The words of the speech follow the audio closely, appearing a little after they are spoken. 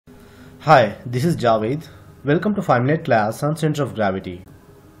Hi, this is Javed. Welcome to 5-minute class on center of gravity.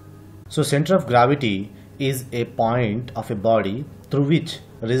 So center of gravity is a point of a body through which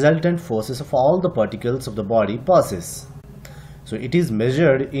resultant forces of all the particles of the body passes. So it is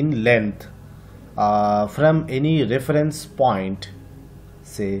measured in length from any reference point,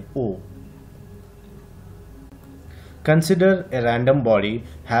 say O. Consider a random body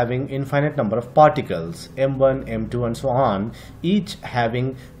having infinite number of particles m1, m2 and so on, each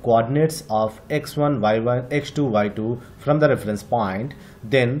having coordinates of x1, y1, x2, y2 from the reference point.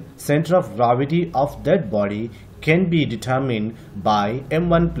 Then center of gravity of that body can be determined by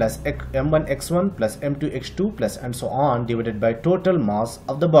m1 plus m1x1 plus m2x2 plus and so on divided by total mass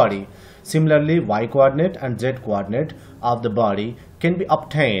of the body. Similarly, y coordinate and z coordinate of the body can be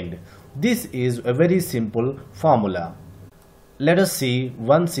obtained. This is a very simple formula. Let us see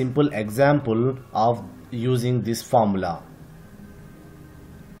one simple example of using this formula.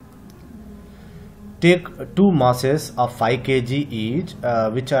 Take two masses of 5 kg each,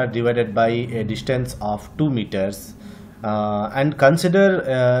 which are divided by a distance of 2 meters, and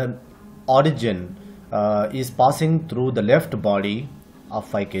consider origin is passing through the left body of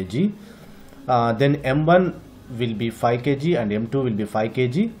 5 kg. Then m1 will be 5 kg and m2 will be 5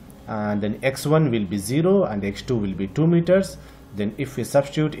 kg. And then x1 will be 0 and x2 will be 2 meters. Then if we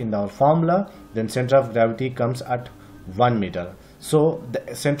substitute in our formula, then center of gravity comes at 1 meter. So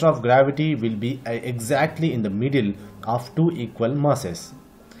the center of gravity will be exactly in the middle of two equal masses.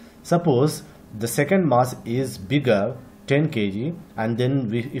 Suppose the second mass is bigger, 10 kg, and then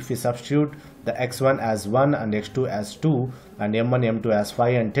if we substitute the x1 as 1 and x2 as 2 and m1 m2 as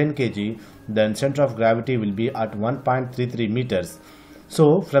 5 and 10 kg, then center of gravity will be at 1.33 meters.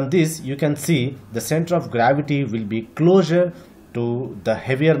 So from this you can see the center of gravity will be closer to the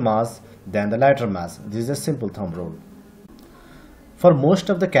heavier mass than the lighter mass. This is a simple thumb rule. For most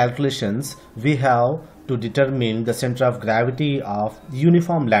of the calculations we have to determine the center of gravity of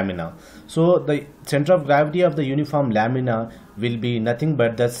uniform lamina. So the center of gravity of the uniform lamina will be nothing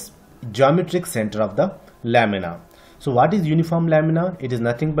but the geometric center of the lamina. So what is uniform lamina? It is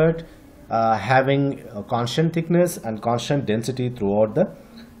nothing but having a constant thickness and constant density throughout the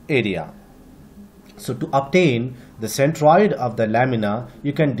area. So to obtain the centroid of the lamina,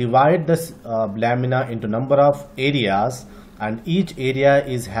 you can divide this lamina into number of areas, and each area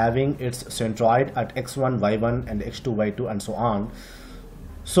is having its centroid at x1, y1 and x2, y2 and so on.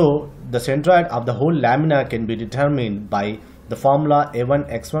 So the centroid of the whole lamina can be determined by the formula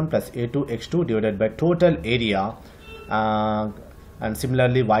a1 x1 plus a2 x2 divided by total area, and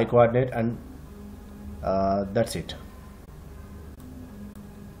similarly y coordinate, and that's it.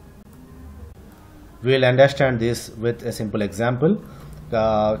 We will understand this with a simple example.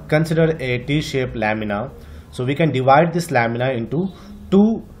 Consider a T-shaped lamina. So we can divide this lamina into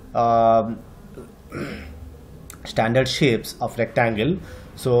two standard shapes of rectangle.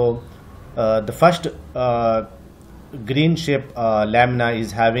 So the first green shape lamina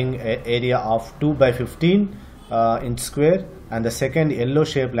is having an area of 2 by 15 inch square, and the second yellow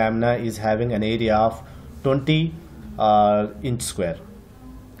shaped lamina is having an area of 20 inch square.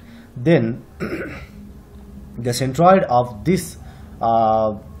 Then the centroid of this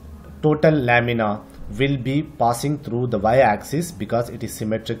total lamina will be passing through the y-axis because it is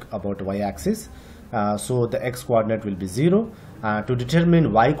symmetric about y-axis. So the x coordinate will be 0. To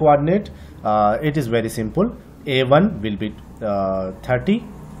determine y coordinate, it is very simple. A1 will be 30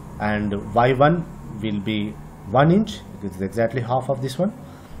 and y1 will be 1 inch. It is exactly half of this one,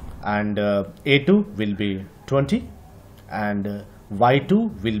 and a2 will be 20 and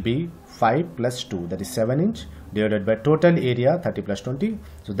y2 will be 5 plus 2, that is 7 inch, divided by total area 30 plus 20.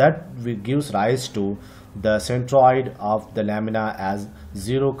 So that gives rise to the centroid of the lamina as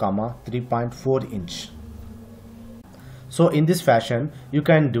 0, 3.4 inch. So in this fashion you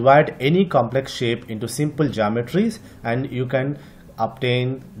can divide any complex shape into simple geometries and you can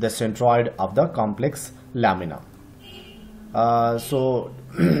obtain the centroid of the complex lamina. So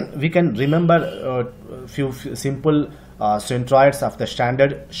we can remember few simple centroids of the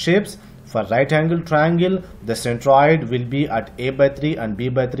standard shapes. For right angle triangle, the centroid will be at a by 3 and b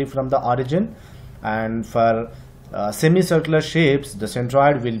by 3 from the origin, and for semicircular shapes the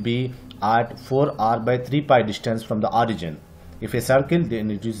centroid will be at 4r by 3 pi distance from the origin. If a circle,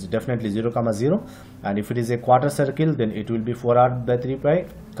 then it is definitely 0, 0, and if it is a quarter circle, then it will be 4r by 3 pi,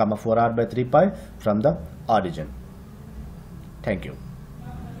 4r by 3 pi from the origin. Thank you.